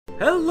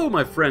Hello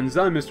my friends,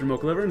 I'm Mr.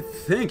 Mochalover, and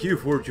thank you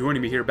for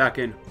joining me here back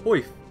in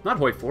not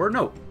Hoi 4,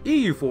 no,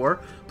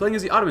 EU4, playing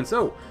as the Ottomans.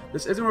 So,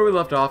 this isn't where we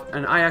left off,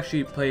 and I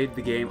actually played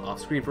the game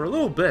off screen for a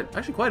little bit,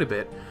 actually quite a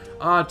bit,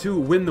 to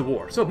win the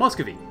war. So,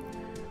 Muscovy.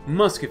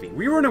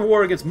 We were in a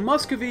war against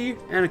Muscovy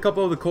and a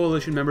couple of the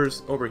coalition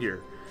members over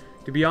here.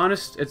 To be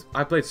honest,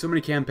 I played so many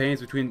campaigns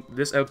between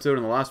this episode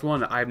and the last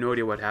one, I have no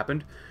idea what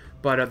happened.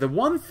 But the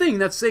one thing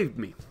that saved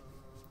me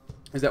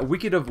is that we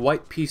could have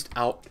white-pieced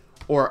out,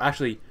 or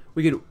actually,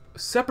 we could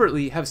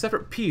separately have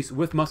separate peace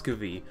with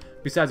Muscovy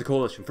besides the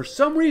coalition. For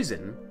some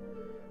reason,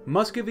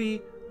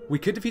 Muscovy, we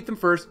could defeat them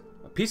first,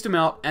 pieced them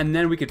out, and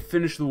then we could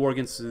finish the war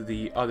against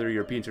the other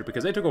Europeans here,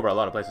 because they took over a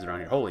lot of places around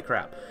here. Holy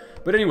crap.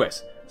 But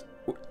anyways,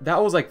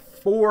 that was like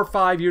 4 or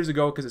 5 years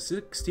ago, because it's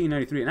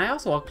 1693, and I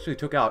also actually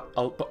took out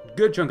a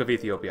good chunk of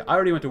Ethiopia. I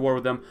already went to war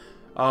with them.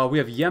 We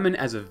have Yemen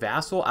as a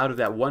vassal out of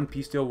that one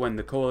peace deal when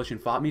the coalition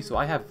fought me, so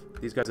I have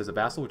these guys as a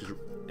vassal, which is,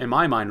 in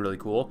my mind, really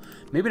cool.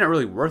 Maybe not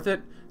really worth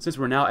it, since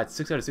we're now at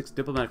 6 out of 6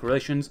 diplomatic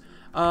relations.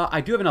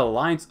 I do have an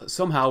alliance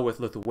somehow with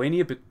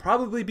Lithuania, but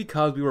probably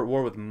because we were at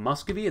war with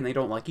Muscovy and they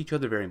don't like each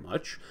other very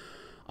much.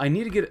 I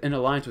need to get an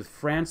alliance with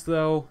France,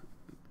 though,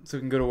 so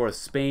we can go to war with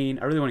Spain.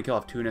 I really want to kill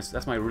off Tunis.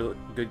 That's my real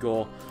good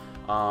goal.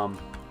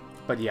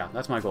 But yeah,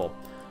 that's my goal.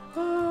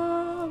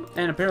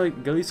 And apparently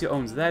Galicia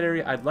owns that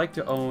area. I'd like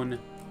to own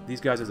these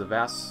guys as a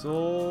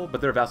vassal,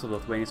 but they're a vassal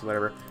of Lithuania, so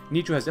whatever.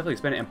 Nitro has definitely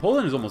expanded, and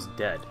Poland is almost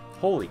dead.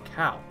 Holy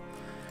cow.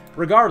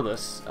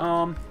 Regardless,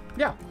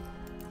 yeah.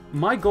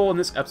 My goal in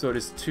this episode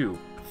is to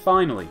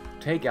finally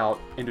take out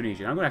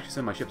Indonesia. And I'm going to actually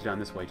send my ships down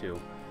this way, too.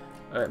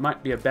 It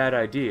might be a bad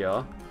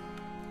idea,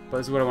 but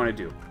this is what I want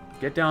to do.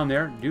 Get down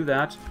there, do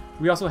that.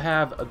 We also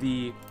have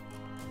the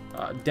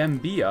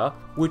Dembia,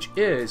 which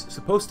is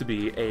supposed to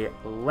be a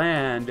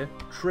land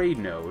trade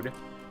node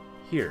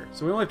here.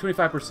 So we only have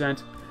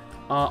 25%.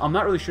 I'm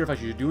not really sure if I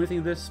should do anything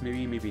with this.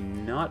 Maybe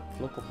not.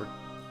 Local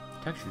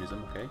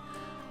protectionism, okay.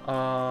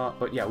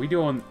 But yeah, we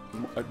do own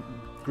a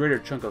greater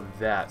chunk of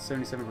that,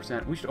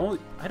 77%. We should only,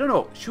 I don't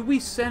know, should we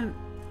send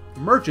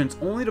merchants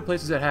only to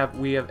places that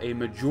we have a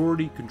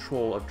majority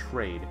control of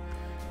trade?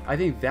 I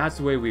think that's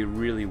the way we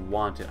really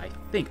want it. I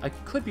think. I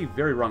could be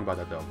very wrong about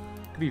that, though.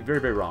 Could be very,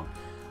 very wrong.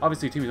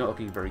 Obviously, the team is not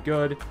looking very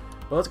good.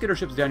 But let's get our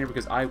ships down here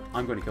because I'm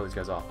going to kill these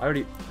guys off. I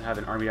already have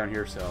an army down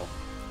here, so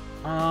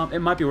it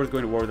might be worth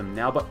going to war with them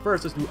now. But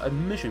first, let's do a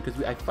mission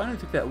because I finally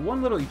took that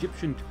one little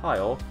Egyptian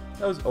tile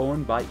that was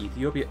owned by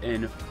Ethiopia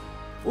in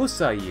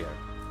Usayir.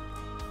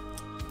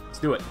 Let's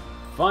do it.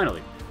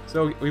 Finally.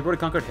 So we've already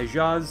conquered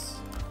Hejaz,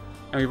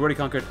 and we've already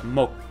conquered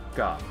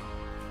Mocha.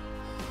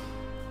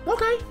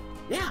 Okay.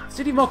 Yeah,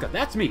 City of Mocha.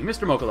 That's me,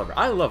 Mr. Mocha Lover.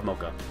 I love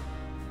Mocha.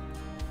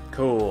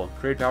 Cool.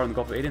 Trade power in the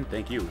Gulf of Aden.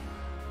 Thank you.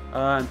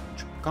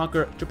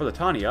 Conquer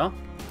Tripolitania.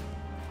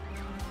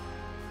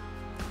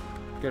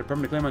 Get a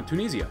permanent claim on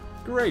Tunisia.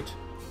 Great.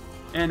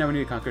 And now we need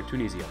to conquer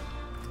Tunisia.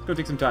 It's going to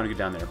take some time to get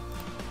down there.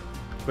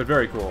 But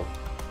very cool.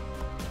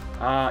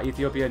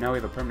 Ethiopia, now we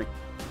have a permanent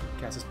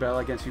cast a spell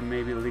against you,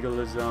 maybe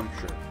legalism.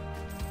 Sure.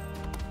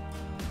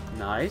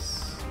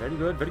 Nice. Very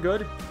good, very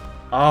good.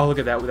 Oh, look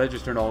at that. That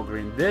just turned all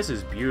green. This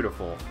is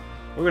beautiful.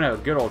 We're going to have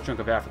a good old chunk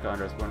of Africa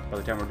under us by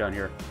the time we're done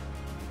here.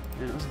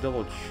 And let's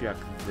double check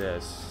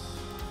this.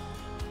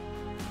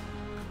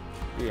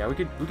 Yeah, we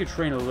could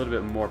train a little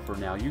bit more for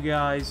now. You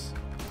guys,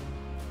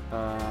 where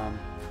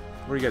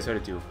are you guys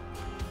headed to?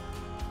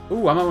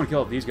 Ooh, I might want to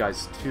kill these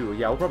guys too.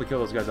 Yeah, we'll probably kill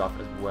those guys off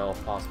as well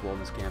if possible in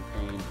this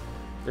campaign.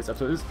 This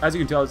episode, as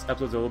you can tell, this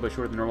episode's a little bit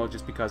shorter than normal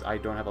just because I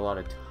don't have a lot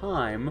of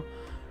time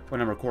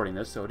when I'm recording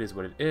this, so it is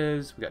what it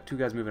is. We got 2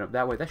 guys moving up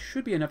that way. That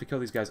should be enough to kill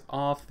these guys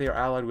off. They are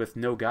allied with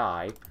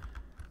Nogai.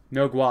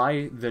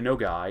 Nogai, the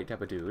Nogai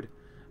type of dude.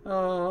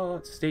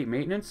 State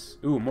maintenance.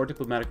 Ooh, more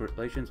diplomatic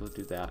relations. Let's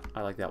do that.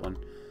 I like that one.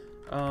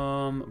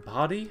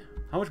 Body?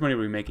 How much money are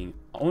we making?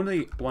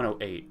 Only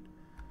 108.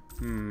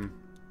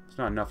 It's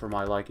not enough for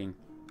my liking.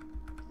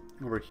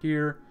 Over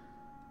here.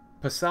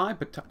 Pasai,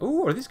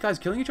 ooh, are these guys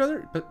killing each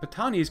other?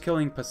 Patani is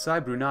killing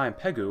Pasai, Brunei, and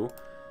Pegu.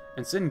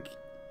 And Sin...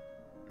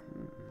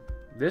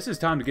 This is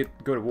time to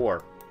go to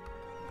war.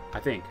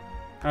 I think.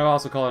 I've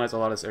also colonized a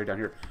lot of this area down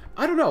here.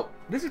 I don't know.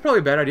 This is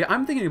probably a bad idea.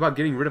 I'm thinking about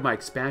getting rid of my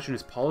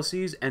expansionist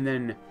policies and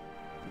then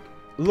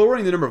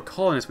lowering the number of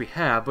colonists we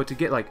have, but to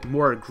get, like,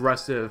 more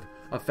aggressive,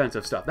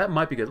 offensive stuff. That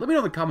might be good. Let me know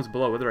in the comments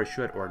below whether I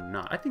should or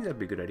not. I think that'd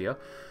be a good idea.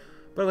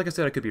 But like I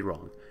said, I could be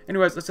wrong.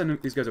 Anyways, let's send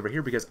these guys over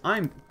here because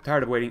I'm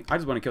tired of waiting. I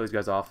just want to kill these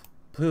guys off.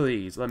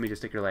 Please, let me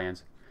just take your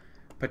lands.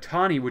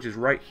 Patani, which is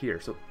right here.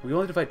 So we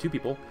only have to fight 2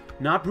 people.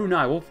 Not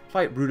Brunei. We'll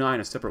fight Brunei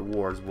in a separate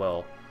war as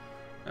well.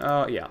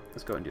 Yeah,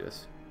 let's go and do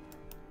this.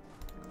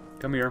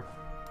 Come here.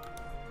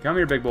 Come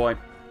here, big boy.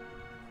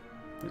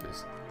 What is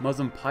this?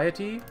 Muslim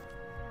piety?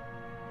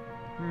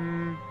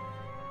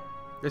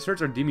 This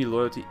hurts our Demi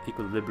loyalty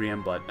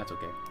equilibrium, but that's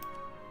okay.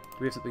 Do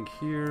we have something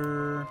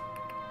here?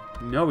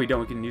 No, we don't.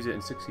 We can use it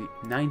in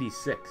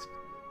 96.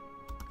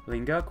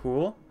 Linga,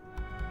 cool.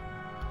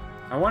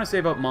 I want to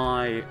save up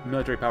my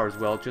military power as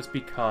well, just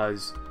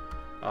because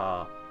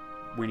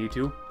we need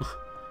to.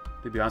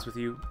 To be honest with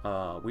you,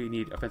 we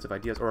need offensive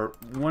ideas, or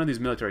one of these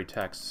military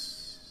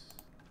techs.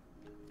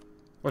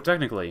 Well,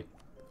 technically,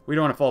 we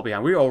don't want to fall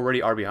behind. We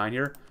already are behind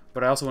here,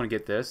 but I also want to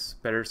get this.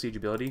 Better siege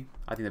ability.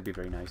 I think that'd be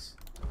very nice.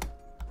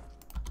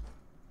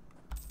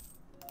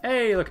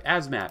 Hey, look,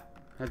 Azmat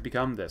has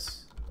become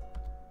this.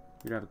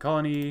 We don't have a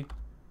colony.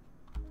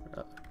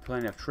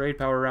 Plenty of trade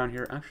power around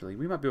here. Actually,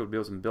 we might be able to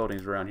build some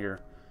buildings around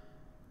here.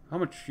 How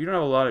much? You don't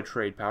have a lot of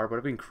trade power, but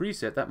if we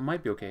increase it, that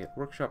might be okay.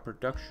 Workshop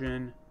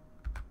production.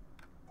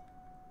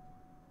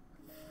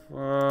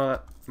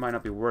 That might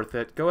not be worth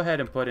it. Go ahead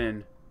and put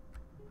in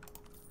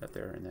that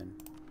there, and then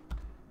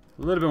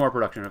a little bit more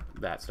production of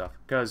that stuff.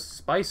 Because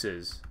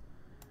spices,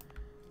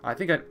 I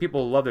think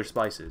people love their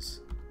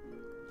spices.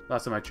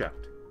 Last time I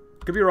checked.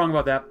 Could be wrong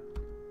about that,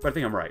 but I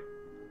think I'm right.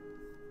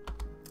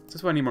 So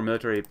that's why I need more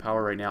military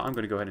power right now. I'm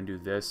going to go ahead and do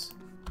this.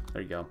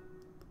 There you go.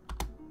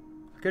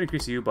 I could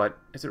increase you, but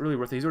is it really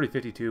worth it? He's already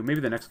 52.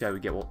 Maybe the next guy we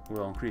get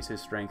will increase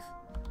his strength.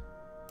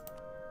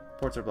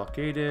 Ports are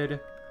blockaded.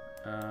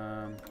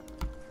 Well,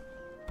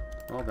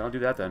 then I'll do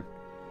that then.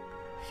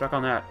 Stuck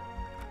on that.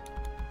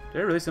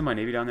 Did I really send my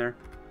navy down there?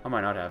 I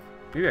might not have.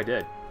 Maybe I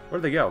did.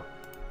 Where'd they go?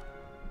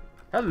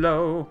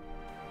 Hello!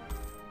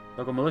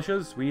 Local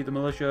militias. We need the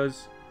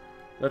militias.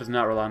 Let us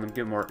not rely on them.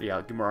 Give more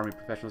army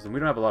professionals. And we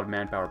don't have a lot of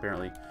manpower,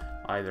 apparently,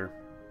 either.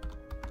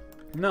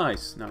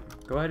 Nice. Now,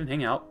 go ahead and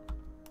hang out.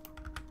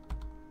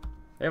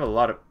 They have a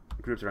lot of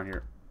groups around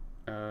here.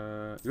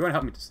 You want to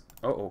help me?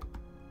 Uh-oh.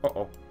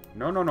 Uh-oh.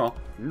 No, no, no.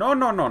 No,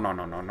 no, no, no,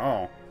 no, no,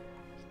 no.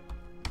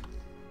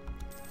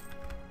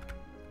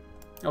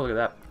 Oh, look at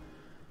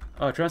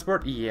that.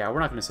 Transport? Yeah, we're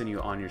not going to send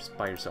you on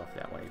by yourself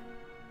that way.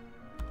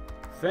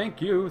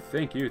 Thank you,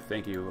 thank you,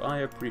 thank you. I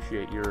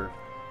appreciate your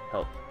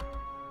help.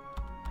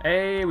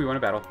 Hey, we won a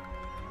battle.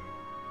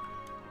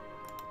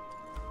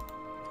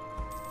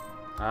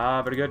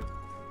 Ah, very good.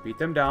 Beat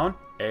them down.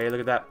 Hey, look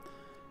at that.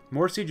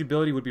 More siege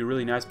ability would be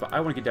really nice, but I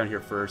want to get down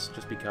here first,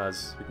 just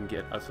because we can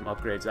get some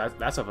upgrades.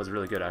 That stuff was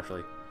really good,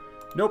 actually.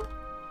 Nope.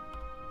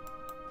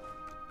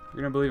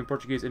 We don't believe in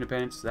Portuguese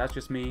independence. That's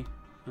just me.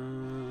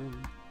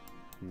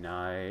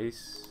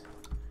 Nice.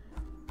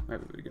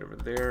 Maybe we get over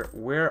there.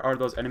 Where are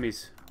those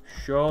enemies?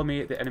 Show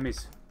me the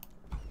enemies.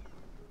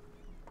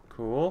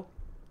 Cool.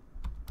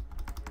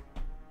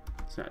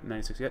 It's not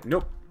 96 yet.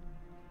 Nope.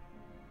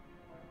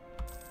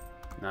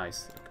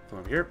 Nice. Come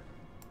over here.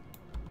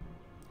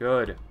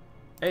 Good.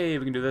 Hey,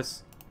 we can do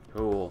this.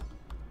 Cool.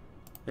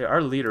 Yeah,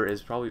 our leader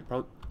is probably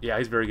yeah,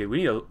 he's very good. We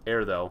need an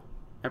heir though.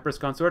 Empress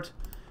consort,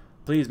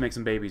 please make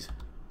some babies.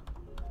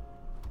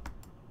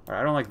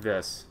 Alright, I don't like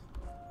this.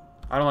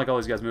 I don't like all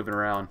these guys moving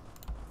around.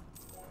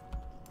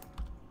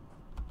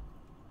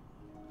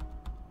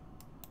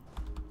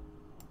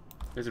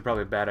 This is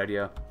probably a bad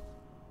idea.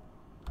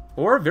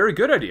 Or a very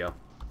good idea.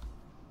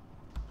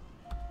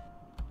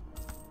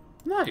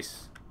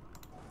 Nice.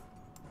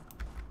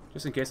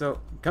 Just in case, though,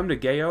 come to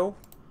Gaio.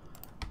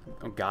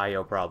 Oh,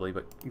 Gaio, probably,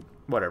 but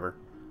whatever.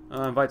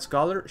 Invite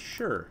scholar?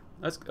 Sure.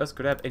 Let's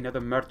grab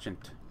another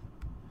merchant.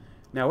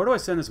 Now, where do I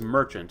send this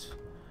merchant?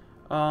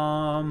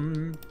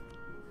 Current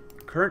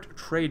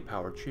trade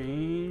power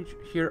change.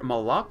 Here,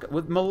 Malacca.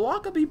 Would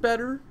Malacca be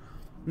better?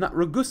 Not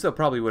Ragusa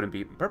probably wouldn't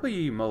be.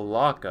 Probably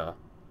Malacca.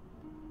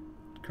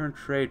 Current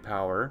trade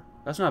power.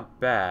 That's not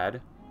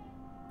bad.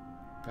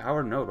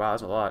 Power? No, wow,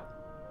 that's a lot.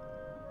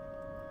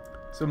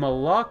 So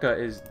Malacca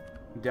is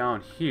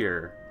down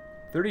here.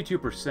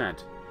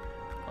 32%.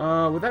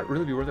 Would that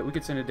really be worth it? We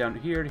could send it down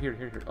here, to here,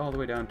 here, here, all the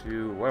way down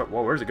to...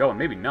 Whoa, where's it going?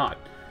 Maybe not.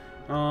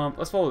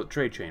 Let's follow the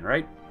trade chain,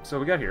 right? So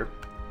we got here.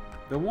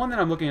 The one that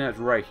I'm looking at is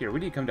right here. We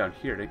need to come down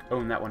here to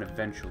own that one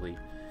eventually.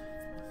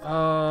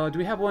 Do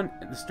we have one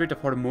in the Strait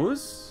of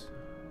Hormuz?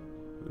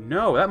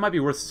 No, that might be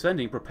worth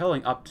sending,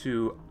 propelling up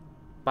to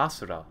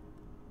Basra.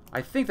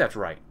 I think that's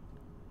right.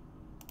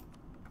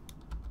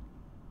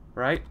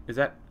 Right? Is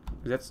that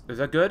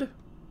good?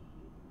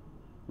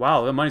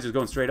 Wow, the money's just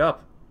going straight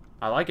up.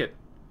 I like it.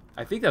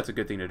 I think that's a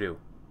good thing to do.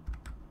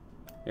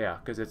 Yeah,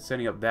 because it's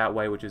sending up that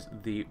way, which is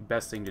the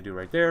best thing to do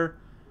right there.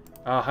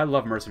 I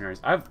love mercenaries.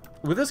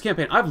 With this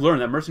campaign, I've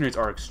learned that mercenaries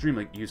are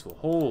extremely useful.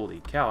 Holy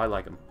cow, I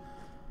like them.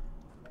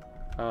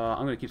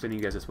 I'm going to keep sending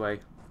you guys this way.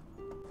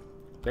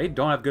 They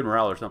don't have good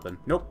morale or something.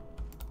 Nope.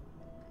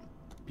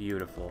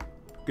 Beautiful.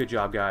 Good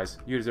job, guys.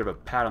 You deserve a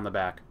pat on the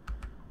back.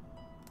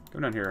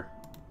 Come down here.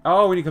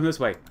 Oh, we need to come this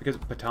way, because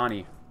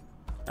Patani.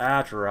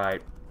 That's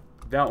right.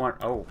 That one.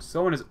 Oh,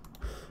 someone is...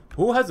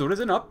 Who has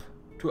risen up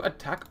to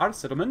attack our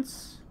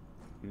settlements?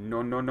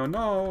 No, no, no,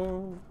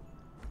 no.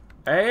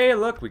 Hey,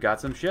 look, we got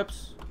some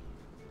ships.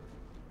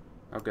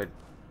 Oh, good.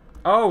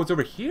 Oh, it's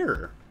over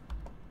here.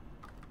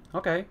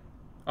 Okay.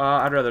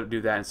 I'd rather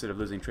do that instead of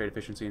losing trade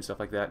efficiency and stuff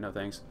like that. No,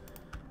 thanks.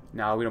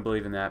 No, we don't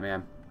believe in that,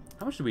 man.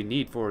 How much do we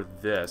need for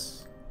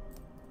this?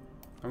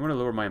 I'm going to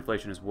lower my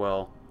inflation as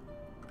well.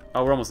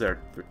 Oh, we're almost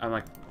there. I'm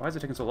like, why is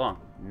it taking so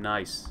long?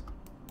 Nice.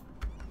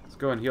 Let's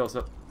go and heal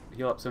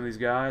up some of these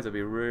guys. That'd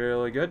be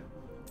really good.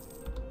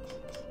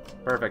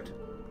 Perfect.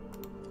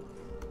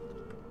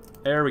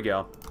 There we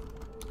go.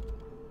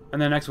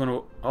 And the next one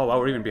will... Oh, wow,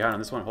 we're even behind on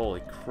this one.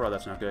 Holy crap,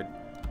 that's not good.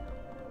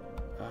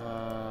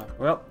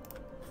 Well,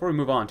 before we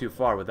move on too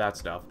far with that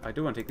stuff, I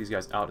do want to take these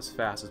guys out as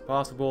fast as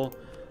possible.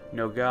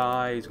 No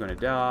guy, he's going to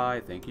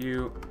die. Thank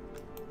you.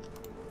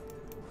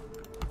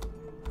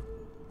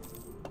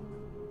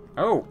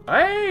 Oh,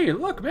 hey,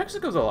 look,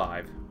 Mexico's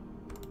alive.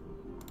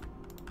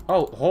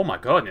 Oh my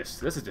goodness,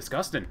 this is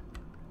disgusting.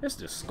 This is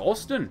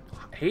disgusting.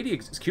 Haiti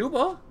is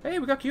Cuba? Hey,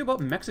 we got Cuba,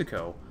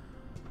 Mexico.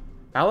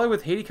 Allied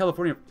with Haiti,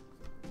 California.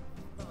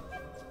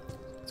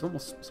 It's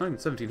almost, it's not even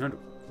 1700.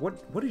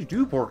 What did you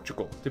do,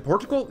 Portugal? Did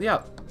Portugal?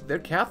 Yeah, they're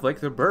Catholic,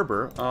 they're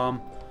Berber.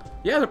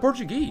 Yeah, they're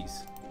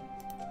Portuguese.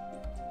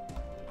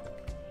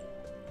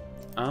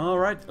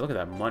 Alright, look at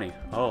that money.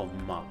 Oh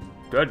my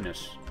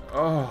goodness.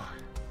 Oh.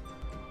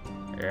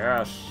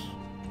 Yes.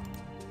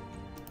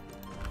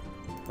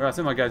 Well, I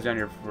sent my guys down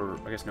here for,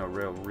 I guess, no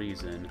real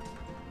reason.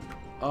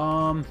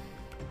 Am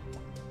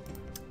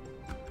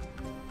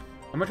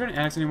I trying to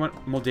annex anyone?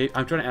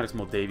 I'm trying to annex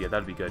Moldavia.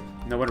 That'd be good.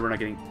 No wonder we're not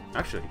getting...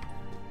 Actually,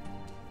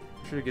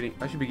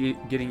 I should be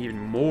getting even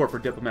more for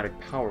diplomatic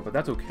power, but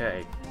that's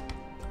okay.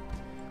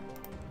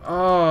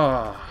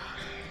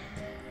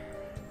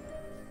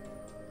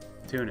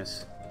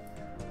 Tunis.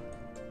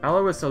 Ally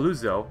with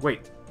Saluzzo.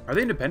 Wait, are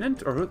they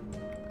independent or who?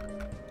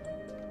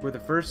 We're the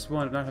first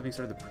one of not having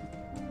started the...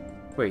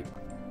 Wait.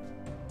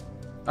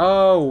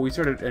 Oh, we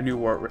started a new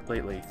war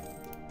lately.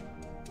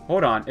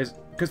 Hold on,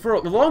 because for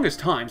the longest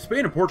time,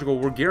 Spain and Portugal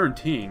were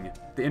guaranteeing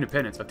the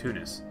independence of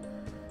Tunis.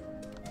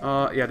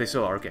 Yeah, they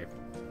still are, okay.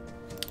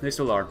 They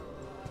still are.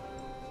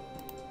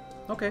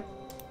 Okay.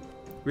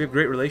 We have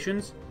great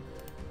relations?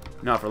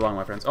 Not for long,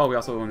 my friends. Oh, we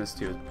also own this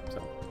too,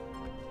 so.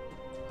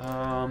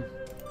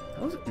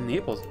 That was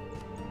Naples.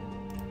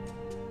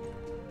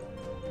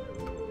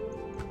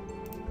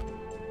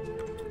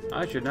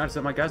 I should not have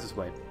sent my guys this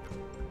way.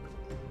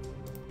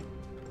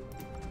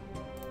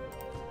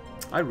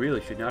 I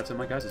really should not have sent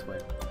my guys this way.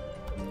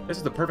 This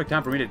is the perfect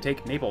time for me to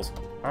take Naples.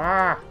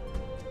 Ah!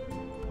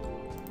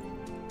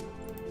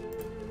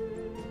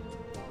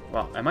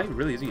 Wow, am I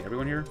really using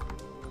everyone here?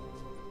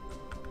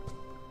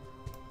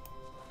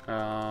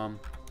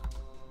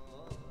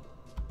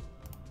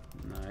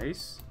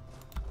 Nice.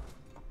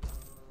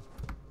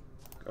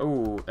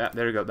 Oh,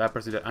 there you go. That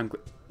person died.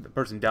 The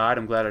person died.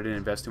 I'm glad I didn't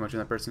invest too much in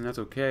that person. That's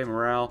okay.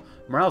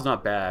 Morale's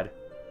not bad.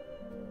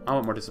 I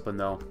want more discipline,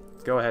 though.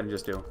 Go ahead and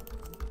just do.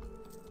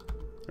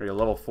 There you go,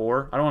 level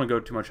 4. I don't want to go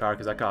too much higher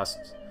because that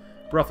costs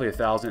roughly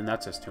 1,000, and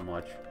that's just too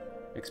much.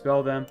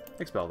 Expel them.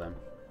 Expel them.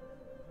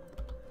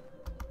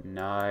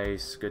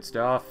 Nice. Good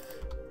stuff.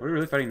 Are we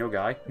really fighting no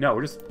guy? No,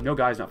 we're just... No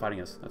guy's not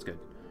fighting us. That's good.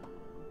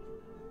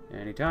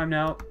 Anytime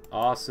now.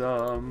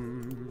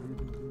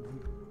 Awesome.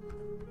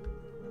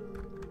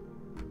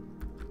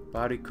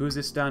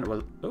 Kuzistan.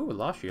 Well, oh,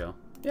 Wallachia.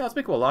 Yeah, let's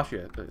make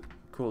Wallachia a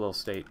cool little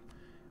state.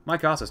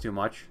 Might cost us too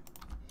much.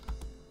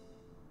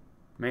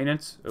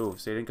 Maintenance. Oh,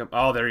 state income.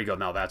 Oh, there you go.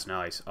 Now that's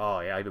nice.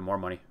 Oh, yeah, even more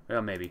money.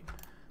 Well, maybe.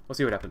 We'll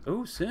see what happens.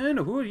 Oh, Sin,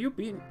 who are you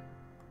beating?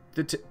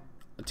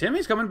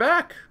 Timmy's coming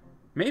back.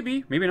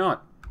 Maybe. Maybe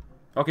not.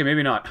 Okay,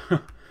 maybe not.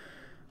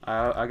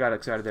 I got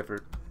excited there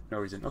for no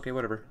reason. Okay,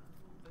 whatever.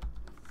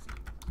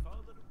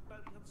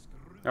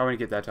 I want to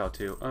get that out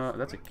too.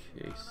 That's a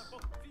case.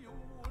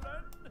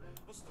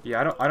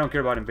 Yeah, I don't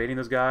care about invading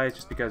those guys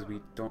just because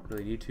we don't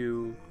really need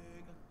to.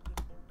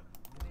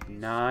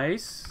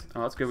 Nice.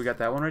 Oh, that's good. We got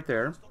that one right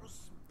there.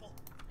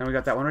 And we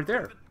got that one right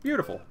there.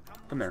 Beautiful.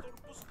 Come there.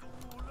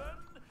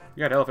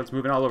 You got elephants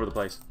moving all over the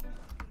place.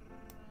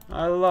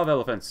 I love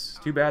elephants.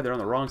 Too bad they're on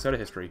the wrong side of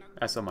history,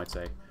 as some might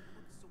say.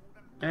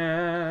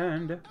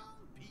 And...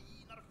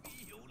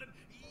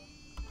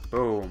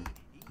 boom.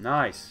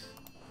 Nice.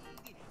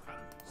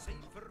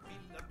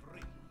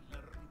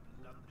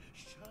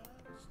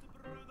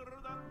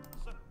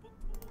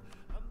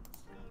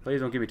 Please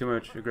don't give me too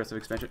much aggressive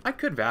expansion. I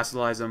could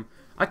vassalize them.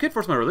 I could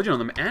force my religion on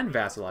them and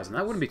vassalize them.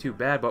 That wouldn't be too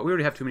bad, but we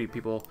already have too many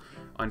people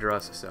under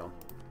us, so...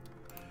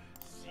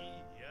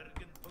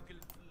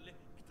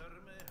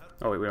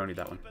 oh, wait, we don't need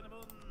that one.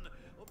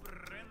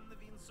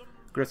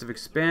 Aggressive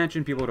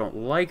expansion. People don't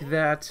like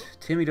that.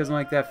 Timmy doesn't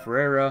like that.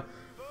 Ferreira.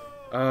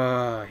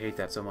 I hate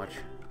that so much.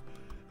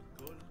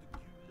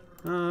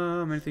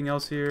 Anything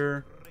else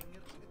here?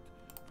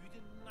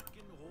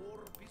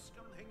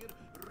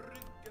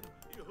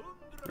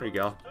 There you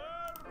go.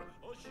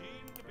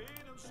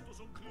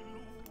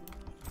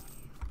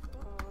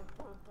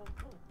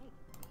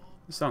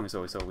 This song is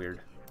always so weird.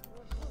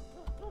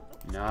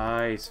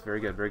 Nice. Very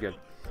good, very good.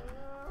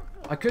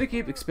 I could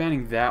keep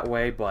expanding that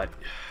way, but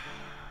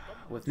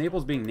with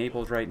Naples being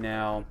Naples right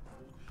now...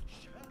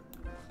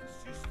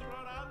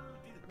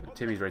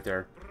 Timmy's right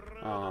there.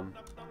 I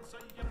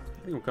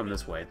think we'll come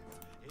this way.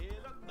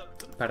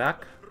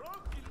 Parak.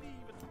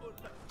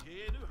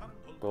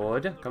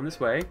 Good. Come this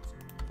way.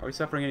 Are we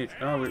suffering any...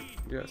 oh, we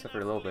do suffer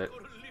a little bit.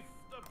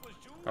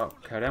 Oh,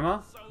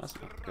 Karema? That's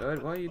not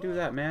good. Why do you do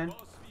that, man?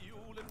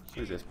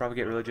 What is this?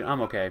 Propagate religion?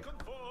 I'm okay.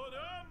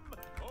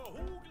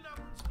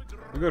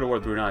 We'll go to war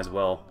with Brunei as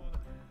well.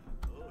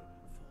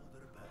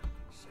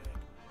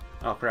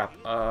 Oh, crap.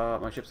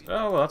 My ship's...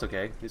 Oh, well, that's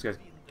okay. These guys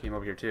came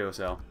over here, too,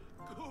 so...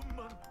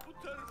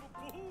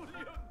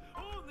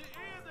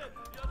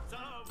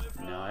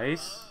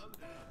 Nice.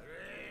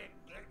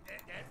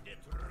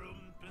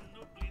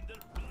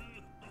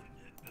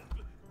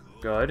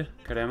 Good.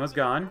 Kadema's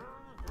gone.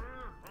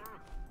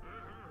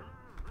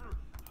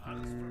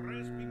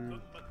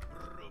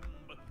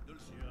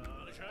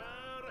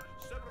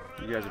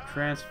 You guys are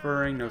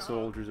transferring. No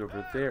soldiers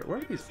over there. Where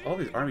are all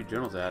these army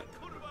generals at?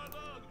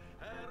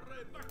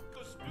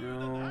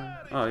 No.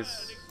 Oh,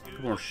 it's a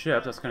couple more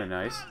ships. That's kind of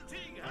nice.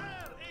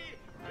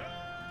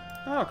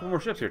 Oh, a couple more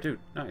ships here, too.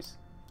 Nice.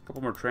 A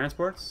couple more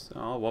transports.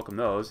 I'll welcome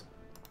those.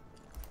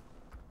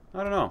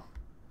 I don't know.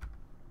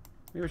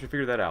 Maybe I should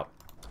figure that out.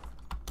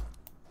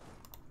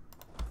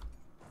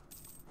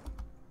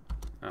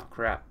 Oh,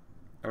 crap.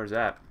 Where's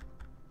that?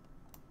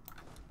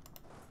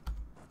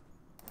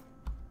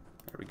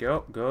 There we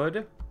go.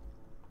 Good.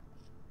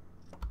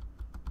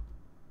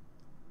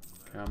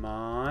 Come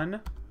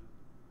on.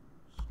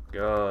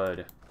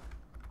 Good.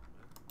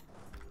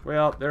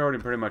 Well, they're already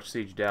pretty much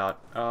sieged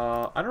out.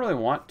 I don't really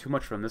want too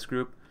much from this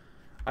group.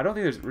 I don't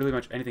think there's really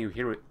much anything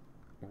here with...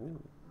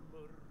 Ooh.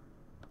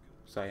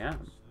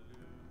 Siam.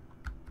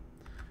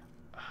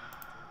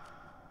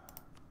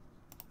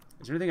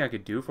 Is there anything I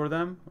could do for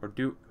them? Or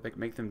do, like,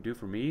 make them do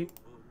for me?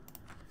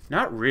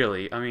 Not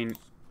really. I mean,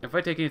 if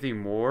I take anything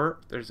more,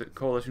 there's a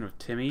coalition with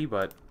Timmy,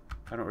 but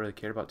I don't really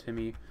care about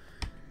Timmy.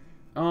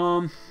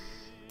 I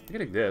can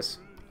take this.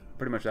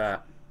 Pretty much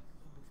that.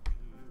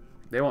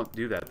 They won't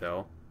do that,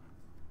 though.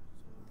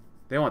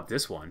 They want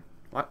this one.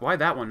 Why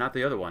that one, not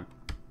the other one?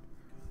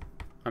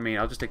 I mean,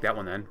 I'll just take that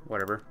one then.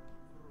 Whatever.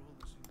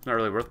 It's not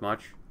really worth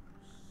much.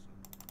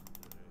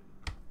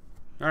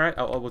 Alright,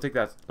 we'll take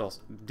that little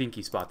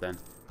dinky spot then.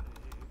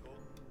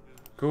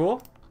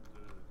 Cool.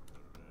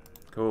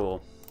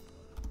 Cool.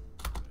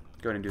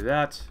 Go ahead and do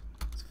that.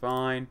 It's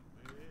fine.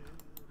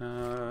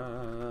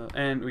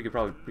 And we could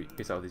probably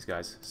peace out with these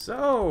guys.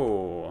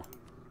 So...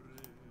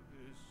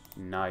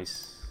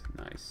 Nice.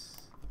 Nice.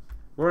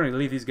 We're going to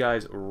leave these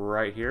guys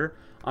right here.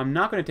 I'm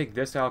not going to take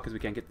this out because we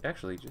can't get...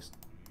 Actually, just...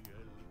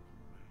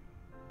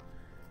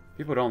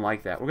 People don't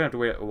like that. We're going to have to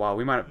wait a while.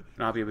 We might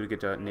not be able to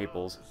get to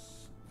Naples.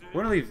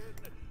 We're going to leave...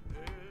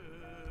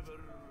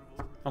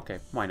 Okay,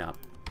 why not?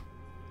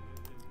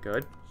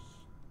 Good.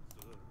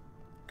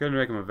 Couldn't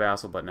make him a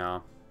vassal, but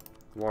no.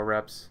 War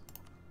reps.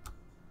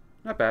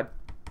 Not bad.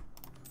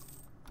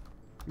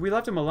 We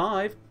left him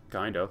alive.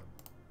 Kind of.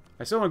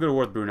 I still want to go to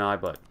war with Brunei,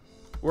 but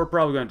we're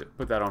probably going to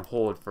put that on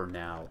hold for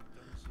now.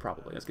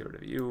 Probably. Let's get rid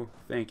of you.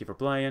 Thank you for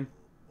playing.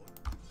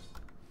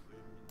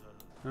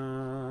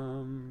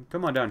 Come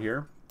on down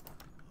here.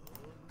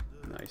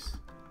 Nice.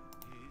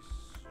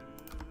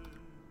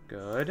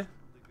 Good.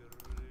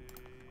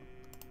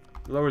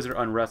 Lowers their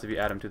unrest if you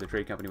add them to the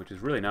trade company, which is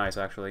really nice,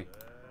 actually.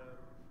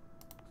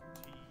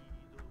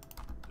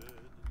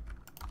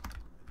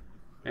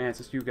 And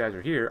since you guys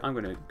are here, I'm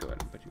going to go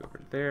ahead and put you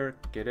over there.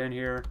 Get in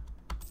here.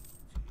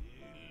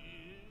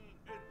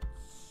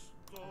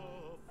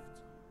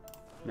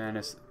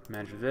 Manage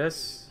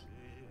this.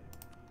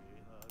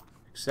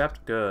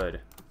 Accept.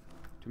 Good.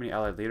 Too many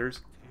allied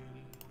leaders.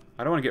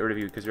 I don't want to get rid of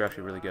you because you're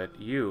actually really good.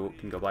 You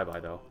can go bye-bye,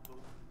 though.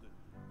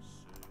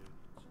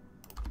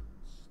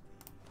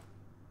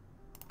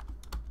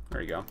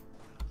 There you go.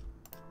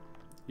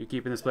 You're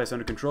keeping this place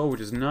under control,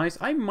 which is nice.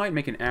 I might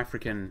make an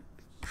African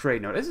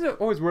trade note. Isn't it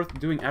always worth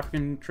doing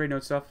African trade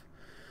note stuff?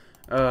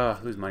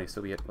 Lose money,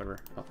 so be it. Whatever.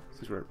 Oh,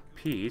 since we're at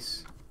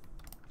peace.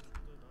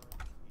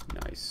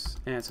 Nice.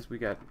 And since we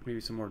got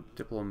maybe some more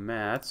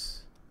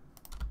diplomats,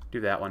 do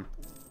that one.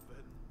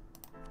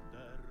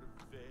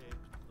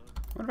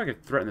 I wonder if I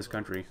could threaten this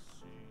country.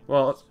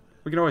 Well,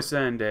 we can always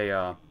send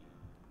a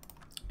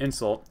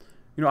insult.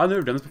 You know, I've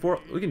never done this before.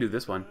 We can do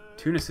this one.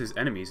 Tunis's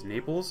enemies.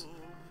 Naples.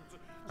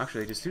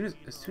 Actually, is Tunis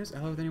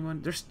allied with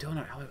anyone? They're still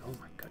not allied. Oh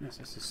my goodness,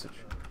 this is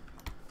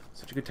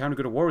such a good time to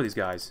go to war with these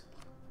guys.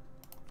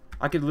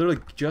 I could literally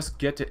just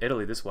get to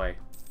Italy this way.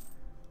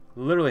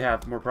 Literally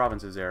have more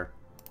provinces there.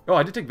 Oh,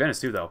 I did take Venice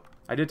too, though.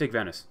 I did take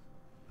Venice,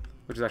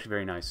 which is actually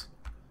very nice.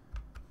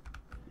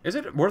 Is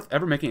it worth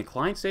ever making a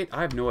client state?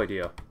 I have no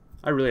idea.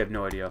 I really have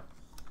no idea.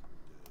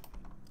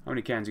 How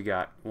many cans you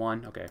got?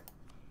 One? Okay.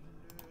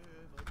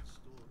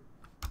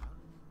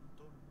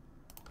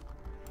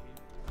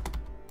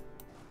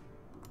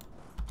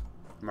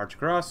 March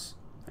across.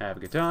 Have a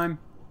good time.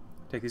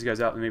 Take these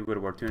guys out and maybe go to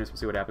war with Tunis. We'll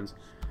see what happens.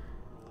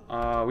 We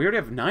already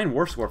have 9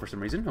 war score for some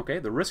reason. Okay,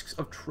 the risks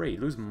of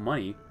trade. Lose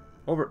money.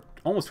 Over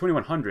almost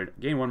 2,100.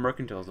 Gain 1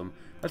 mercantilism.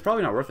 That's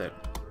probably not worth it.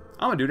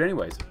 I'm gonna do it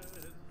anyways.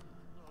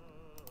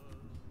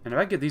 And if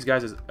I could get these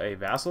guys as a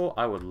vassal,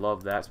 I would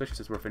love that. Especially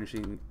since we're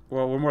finishing...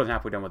 Well, we're more than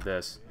halfway done with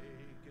this.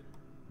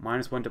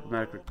 -1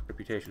 diplomatic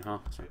reputation, huh?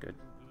 That's not good.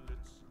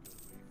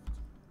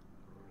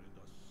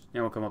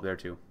 And we'll come up there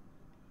too.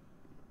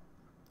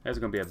 That's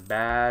going to be a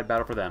bad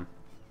battle for them.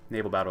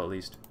 Naval battle, at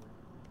least.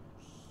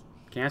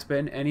 Can't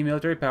spend any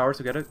military power,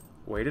 so we got to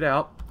wait it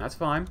out. That's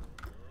fine.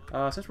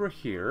 Since we're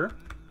here...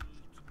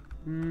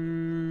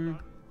 I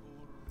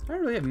I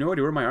really have no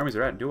idea where my armies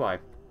are at, do I?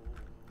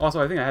 Also,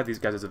 I think I have these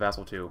guys as a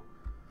vassal too.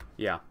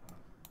 Yeah.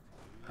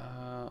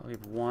 We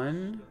have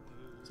one.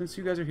 Since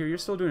you guys are here, you're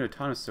still doing a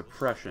ton of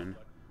suppression.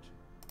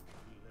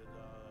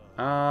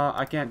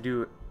 I can't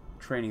do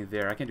training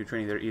there. I can't do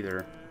training there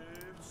either.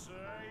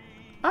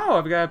 Oh, I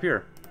have a guy up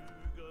here.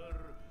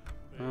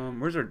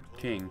 Where's our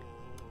king?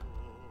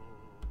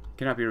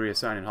 Cannot be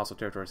reassigned in hostile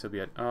territory, so be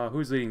it.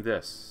 Who's leading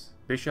this?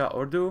 Bisha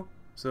Ordu?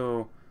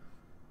 So...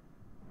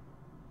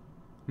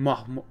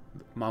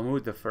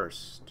 Mahmud the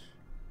First.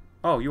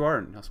 Oh, you are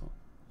in hostile.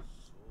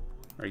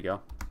 There you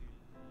go.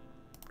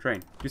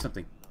 Train. Do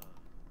something.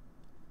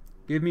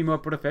 Give me more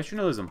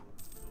professionalism.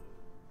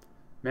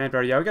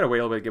 Manpower. Yeah, we gotta wait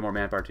a little bit to get more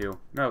manpower too.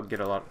 No, get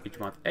a lot each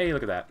month. Hey,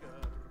 look at that.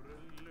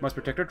 Must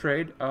protect our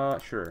trade.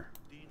 Sure.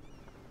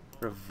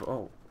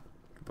 Oh,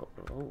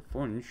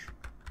 funge.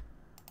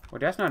 Well,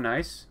 that's not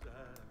nice.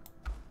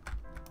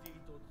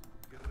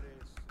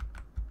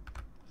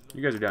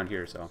 You guys are down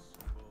here, so.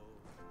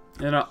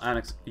 And I'll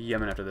annex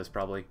Yemen after this,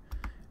 probably.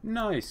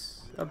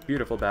 Nice. A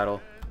beautiful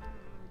battle.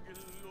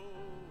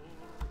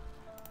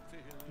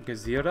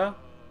 Gazira.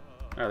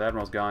 Oh, the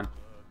admiral's gone.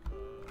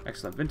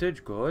 Excellent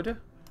vintage. Good.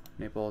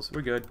 Naples.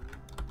 We're good.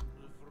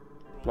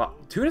 Wow.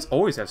 Tunis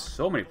always has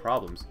so many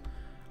problems.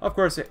 Of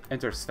course, it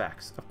enters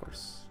facts. Of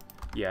course.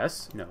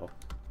 Yes. No.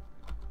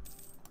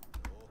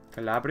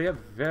 Calabria.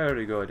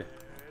 Very good.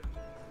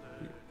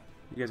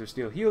 You guys are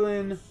still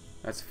healing.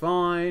 That's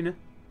fine.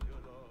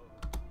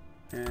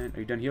 And are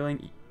you done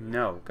healing?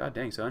 No. God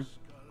dang, son.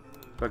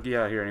 But get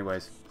out of here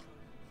anyways.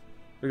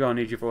 We're gonna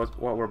need you for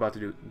what we're about to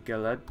do.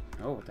 Galed.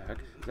 Oh, what the heck?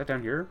 Is that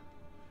down here?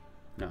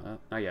 No,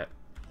 not yet.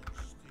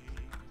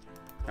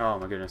 Oh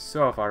my goodness,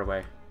 so far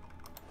away.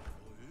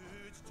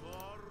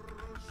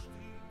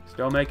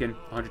 Still making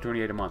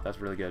 128 a month. That's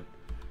really good.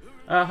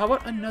 How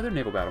about another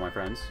naval battle, my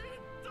friends?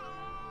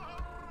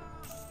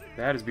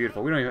 That is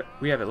beautiful.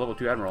 We have a level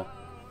 2 admiral.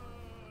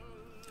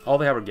 All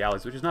they have are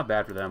galleys, which is not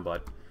bad for them,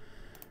 but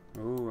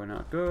ooh,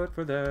 not good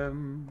for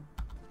them.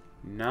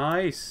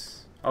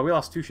 Nice. Oh, we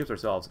lost 2 ships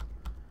ourselves.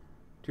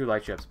 2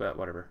 light ships, but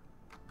whatever.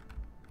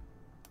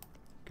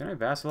 Can I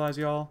vassalize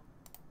y'all?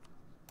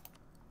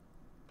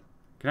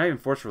 Can I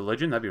enforce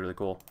religion? That'd be really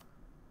cool.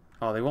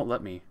 Oh, they won't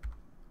let me.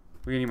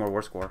 We need more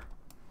war score.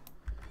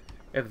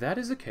 If that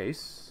is the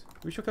case,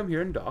 we shall come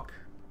here and dock.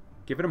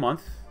 Give it a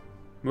month.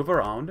 Move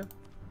around.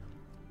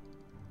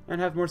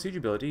 And have more siege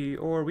ability.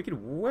 Or we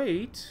could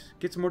wait.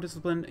 Get some more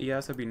discipline.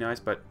 Yes, that'd be nice.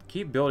 But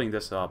keep building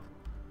this up.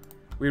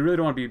 We really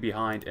don't want to be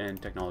behind in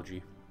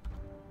technology.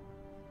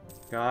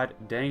 God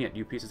dang it,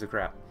 you pieces of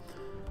crap.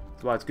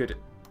 That's why it's good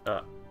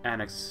to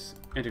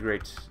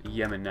integrate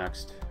Yemen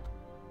next.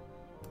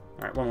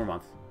 Alright, 1 more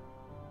month.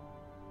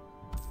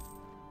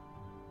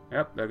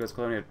 Yep, there goes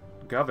colonial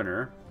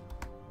governor.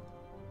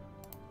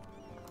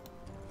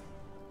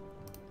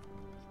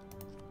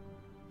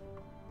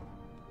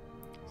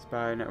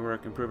 Spy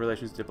network, improve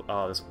relations,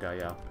 oh, this guy,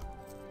 yeah.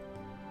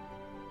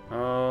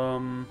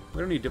 We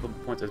don't need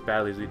diplomat points as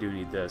badly as we do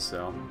need this,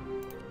 so.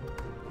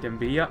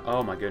 Dembia?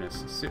 Oh my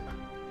goodness.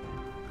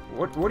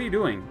 What are you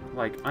doing?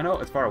 Like, I know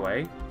it's far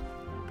away,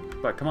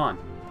 but come on.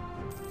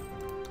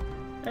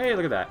 Hey,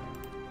 look at that.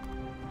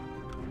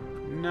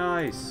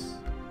 Nice.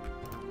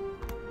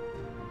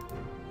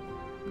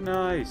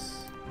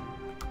 Nice.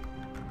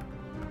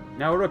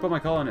 Now where do I put my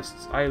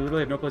colonists? I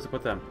literally have no place to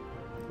put them.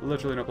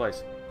 Literally no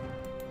place.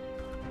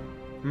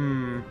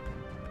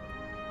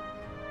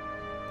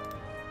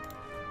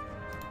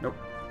 Nope.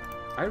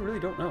 I really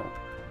don't know.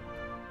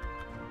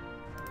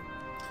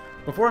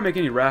 Before I make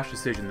any rash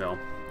decision, though,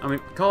 I mean,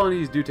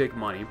 colonies do take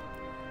money.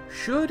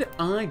 Should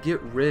I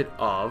get rid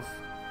of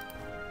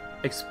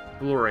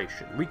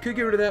exploration? We could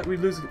get rid of that. We'd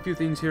lose a few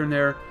things here and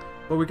there,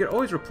 but we could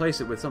always replace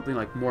it with something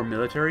like more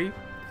military.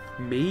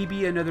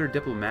 Maybe another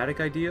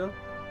diplomatic idea.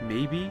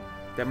 Maybe.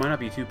 That might not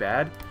be too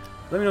bad.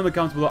 Let me know in the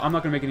comments below. I'm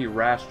not going to make any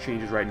rash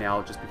changes right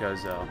now just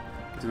because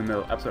it's in the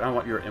middle of the episode. I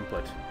want your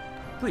input.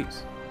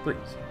 Please. Please.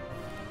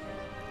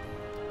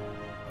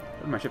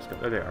 Where did my ships go?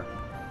 There they are.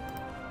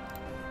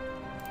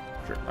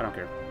 Sure. I don't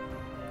care.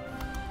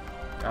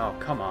 Oh,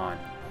 come on.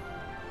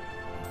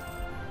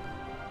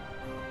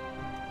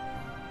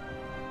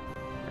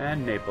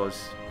 And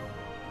Naples.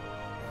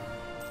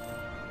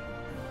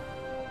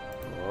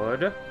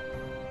 Good.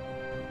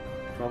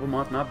 12 a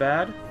month, not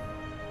bad.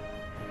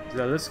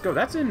 So let's go.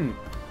 That's in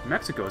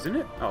Mexico, isn't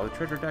it? Oh, the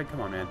treasure died. Come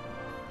on, man.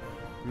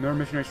 More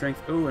missionary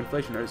strength. Ooh,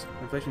 inflation. There's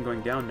inflation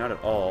going down. Not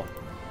at all.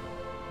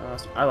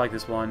 So I like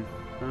this one.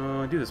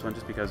 Do this one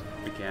just because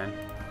we can.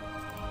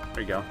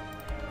 There you go.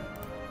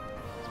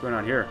 What's going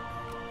on here?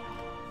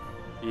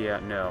 Yeah,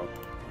 no.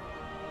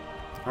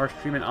 Harsh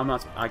treatment.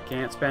 I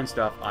can't spend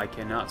stuff. I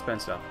cannot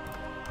spend stuff.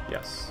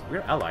 Yes.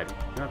 We're allied.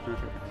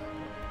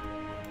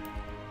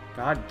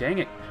 God dang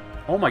it.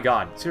 Oh my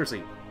god.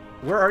 Seriously.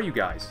 Where are you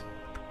guys?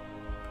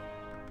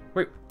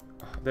 Wait.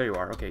 Oh, there you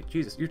are. Okay.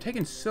 Jesus. You're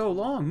taking so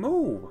long.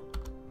 Move.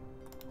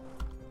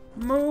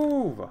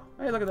 Move.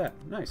 Hey, look at that.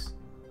 Nice.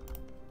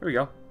 There we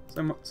go.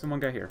 Someone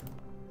got here.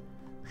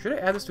 Should I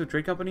add this to a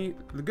trade company?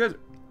 The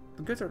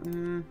goods are...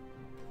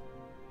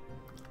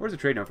 Where's the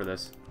trade node for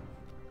this?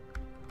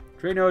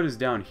 Trade node is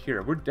down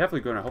here. We're definitely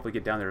going to hopefully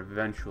get down there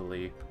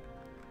eventually.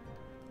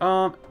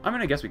 I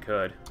mean, I guess we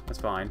could. That's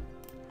fine.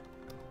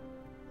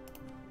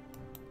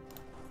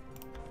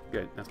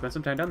 Good. Now spend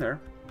some time down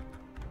there.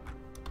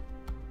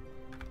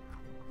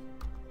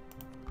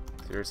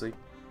 Seriously?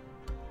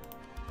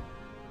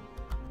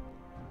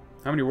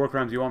 How many war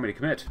crimes do you want me to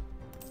commit?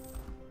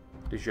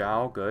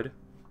 Dejao, good.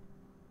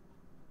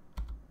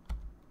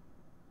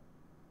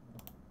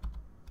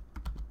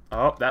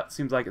 Oh, that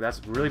seems like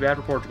that's really bad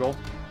for Portugal.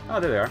 Oh,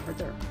 there they are, right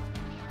there.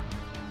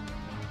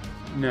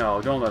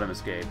 No, don't let him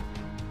escape.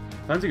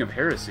 Cleansing of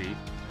heresy.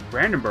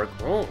 Brandenburg.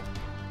 Oh.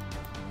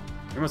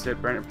 We must hit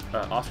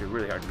Austria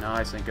really hard.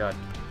 Nice, thank God.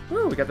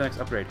 Woo, we got the next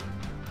upgrade.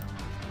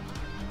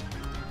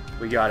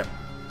 We got it.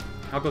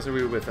 How close are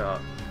we with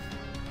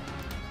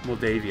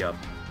Moldavia?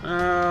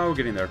 We're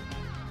getting there.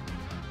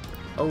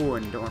 Oh,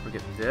 and don't want to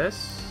forget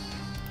this.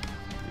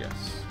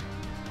 Yes.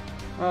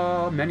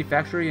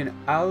 Manufacturing in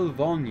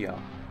Alvonia.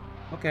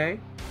 Okay.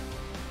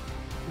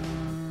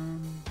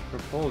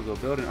 Proposal.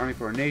 Build an army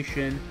for a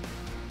nation.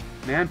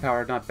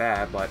 Manpower, not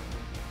bad, but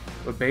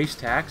a base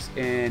tax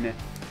in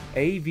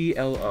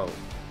AVLO.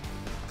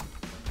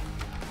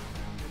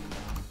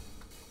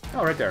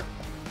 Oh, right there.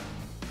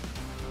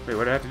 Wait,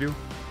 what do I have to do?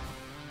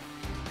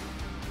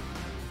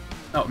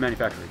 Oh,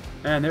 manufacturing.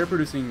 And they're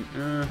producing...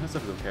 that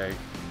stuff is okay.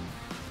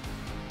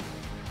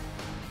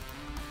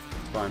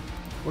 It's fine.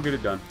 We'll get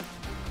it done.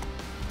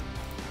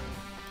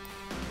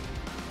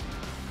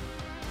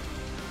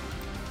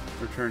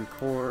 Return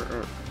core...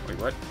 Or, wait,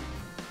 what?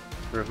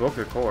 Revoke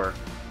their core.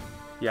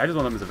 Yeah, I just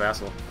want them as a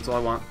vassal. That's all I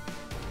want.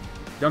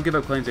 Don't give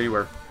up claims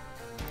anywhere.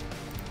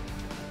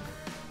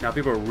 Now,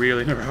 people are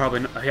really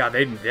probably... Yeah,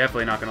 they're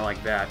definitely not going to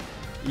like that.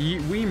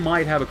 We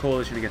might have a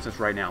coalition against us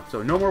right now.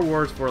 So, no more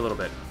wars for a little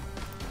bit.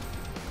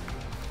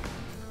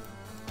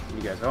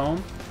 You guys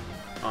home.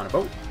 On a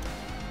boat.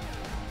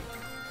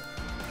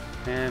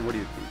 And what do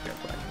you guys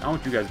like? I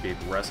want you guys to be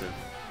aggressive.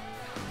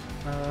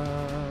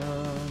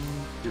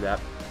 Do that.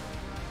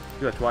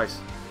 Do that twice.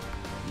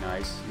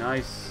 Nice,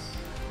 nice.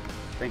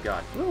 Thank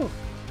God. Woo.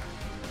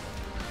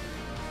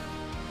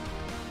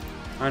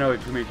 I know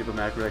too many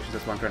diplomatic relations,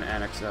 that's why I'm trying to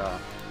annex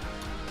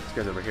these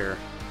guys over here.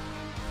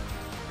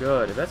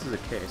 Good, if that's the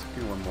case,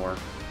 give me one more.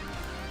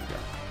 Yeah.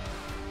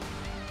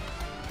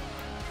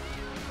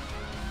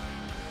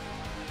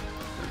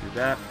 Don't do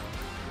that.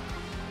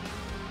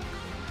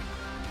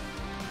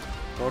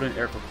 Golden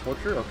Air for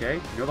Culture, okay.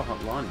 Nova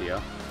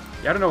Hollandia.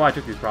 Yeah, I don't know why I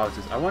took these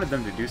provinces. I wanted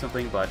them to do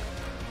something, but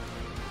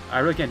I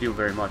really can't do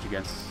very much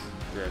against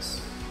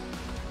this.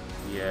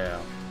 Yeah.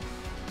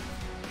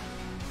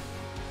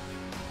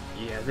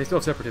 Yeah, they still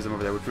have separatism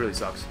over there, which really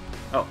sucks.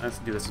 Oh, let's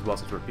do this as well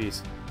since we're at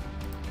peace.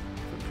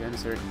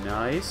 Janissary,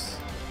 nice.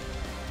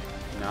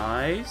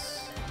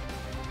 Nice.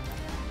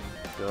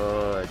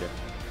 Good.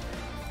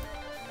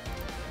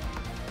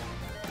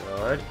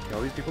 Good.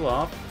 Kill these people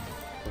off.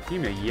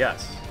 Bohemia,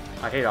 yes.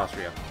 I hate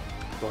Austria.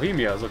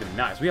 Bohemia is looking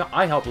nice.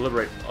 I helped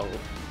liberate a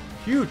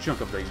huge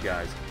chunk of these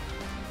guys.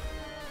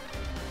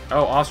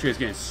 Oh, Austria is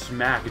getting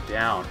smacked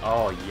down.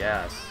 Oh,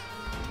 yes.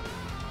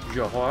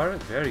 Johor,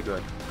 very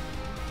good.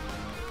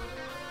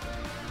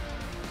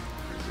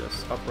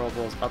 This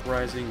Uprobles,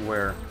 Uprising,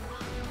 where?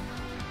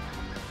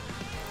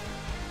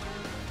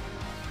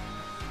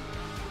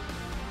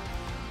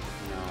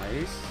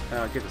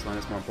 Nice. Get this one,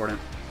 that's more important.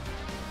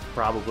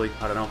 Probably,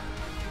 I don't know.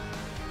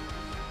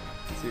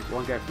 Let's see,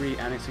 one guy free,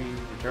 annexing,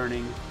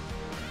 returning.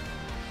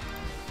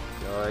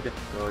 Good,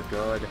 good,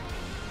 good.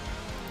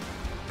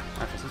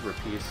 Actually, since we're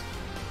at peace.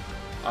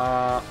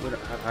 We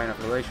don't have high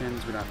enough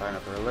relations, we don't have high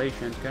enough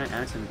relations. Can I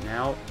annex him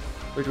now?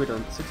 Wait, wait,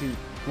 16,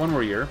 one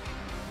more year.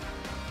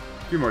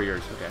 2 more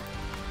years, okay.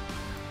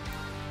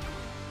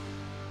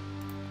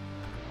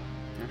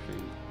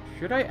 Actually,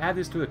 should I add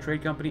this to a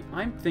trade company?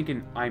 I'm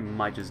thinking I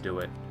might just do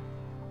it.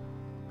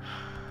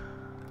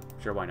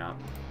 Sure, why not?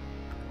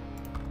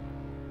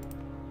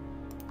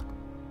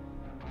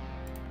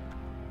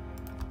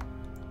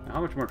 Now,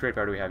 how much more trade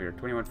power do we have here?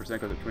 21% goes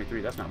to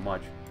 23, that's not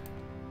much.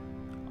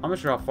 I'm not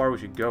sure how far we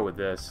should go with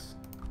this.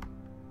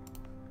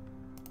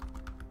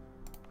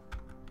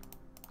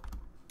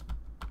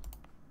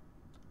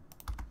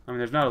 I mean,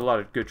 there's not a lot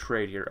of good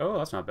trade here. Oh,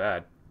 that's not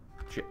bad.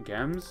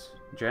 Gems?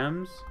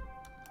 Gems?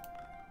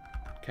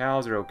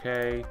 Cows are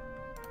okay.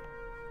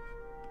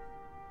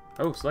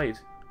 Oh, slaves.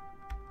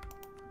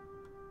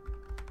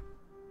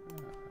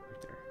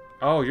 Right there.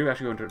 Oh, you're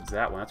actually going towards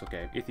that one. That's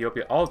okay.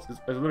 Ethiopia. It's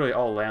literally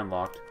all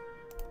landlocked.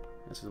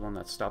 This is the one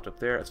that stopped up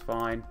there. That's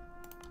fine.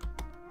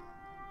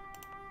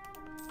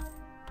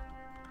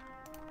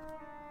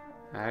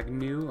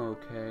 Agnew,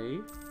 okay.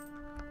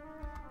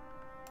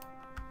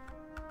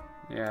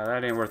 Yeah,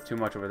 that ain't worth too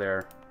much over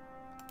there.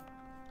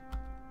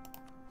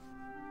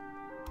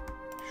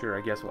 Sure,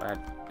 I guess we'll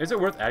add... Is it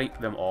worth adding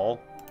them all?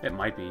 It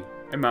might be.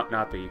 It might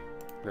not be,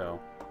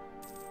 though.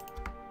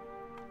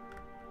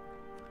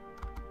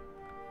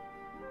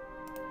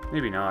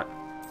 Maybe not.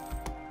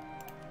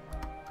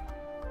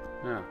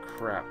 Oh,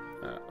 crap.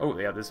 Oh,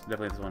 yeah, this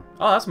definitely this one.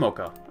 Oh, that's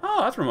Mocha.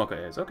 Oh, that's where Mocha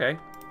is. Okay.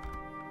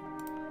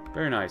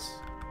 Very nice.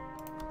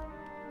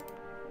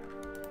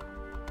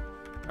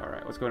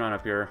 Alright, what's going on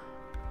up here?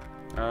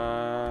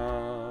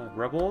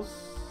 Rebels?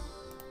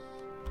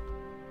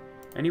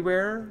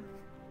 Anywhere?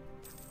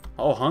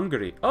 Oh,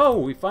 Hungary. Oh,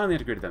 we finally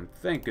integrated them.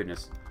 Thank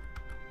goodness.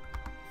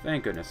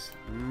 Thank goodness.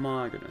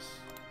 My goodness.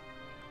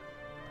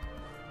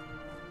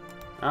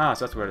 Ah,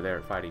 so that's where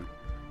they're fighting.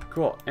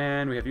 Cool.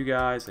 And we have you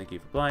guys. Thank you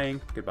for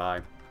playing.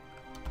 Goodbye.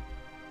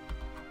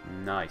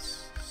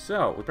 Nice.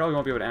 So, we probably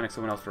won't be able to annex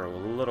someone else for a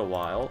little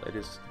while. It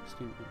is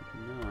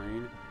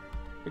 16.9.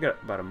 We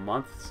got about a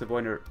month.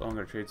 Savoy no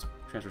longer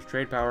transfers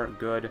trade power.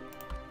 Good.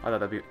 I thought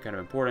that'd be kind of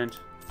important.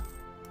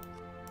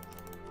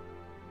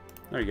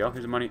 There you go.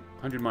 Here's the money.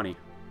 100 money.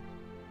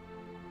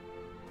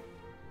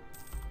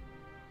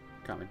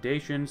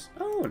 Accommodations.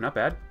 Oh, not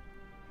bad.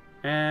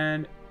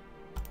 And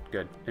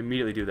good.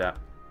 Immediately do that.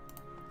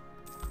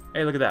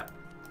 Hey, look at that.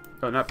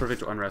 Oh, not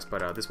provincial unrest,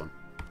 but this one.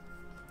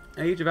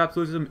 Age of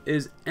Absolutism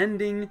is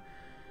ending.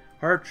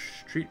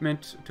 Harsh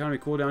treatment, autonomy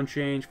cooldown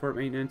change, port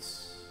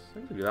maintenance.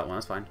 I can do that one,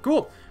 that's fine.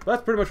 Cool! Well,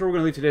 that's pretty much where we're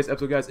going to leave today's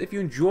episode, guys. If you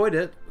enjoyed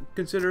it,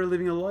 consider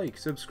leaving a like.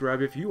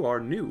 Subscribe if you are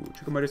new.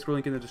 Check out my Discord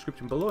link in the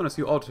description below, and I'll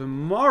see you all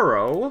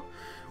tomorrow,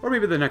 or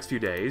maybe the next few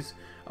days,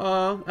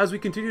 as we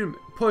continue to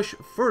push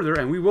further,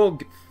 and we will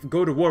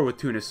go to war with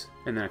Tunis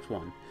in the next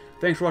one.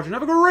 Thanks for watching.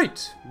 Have a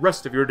great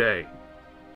rest of your day.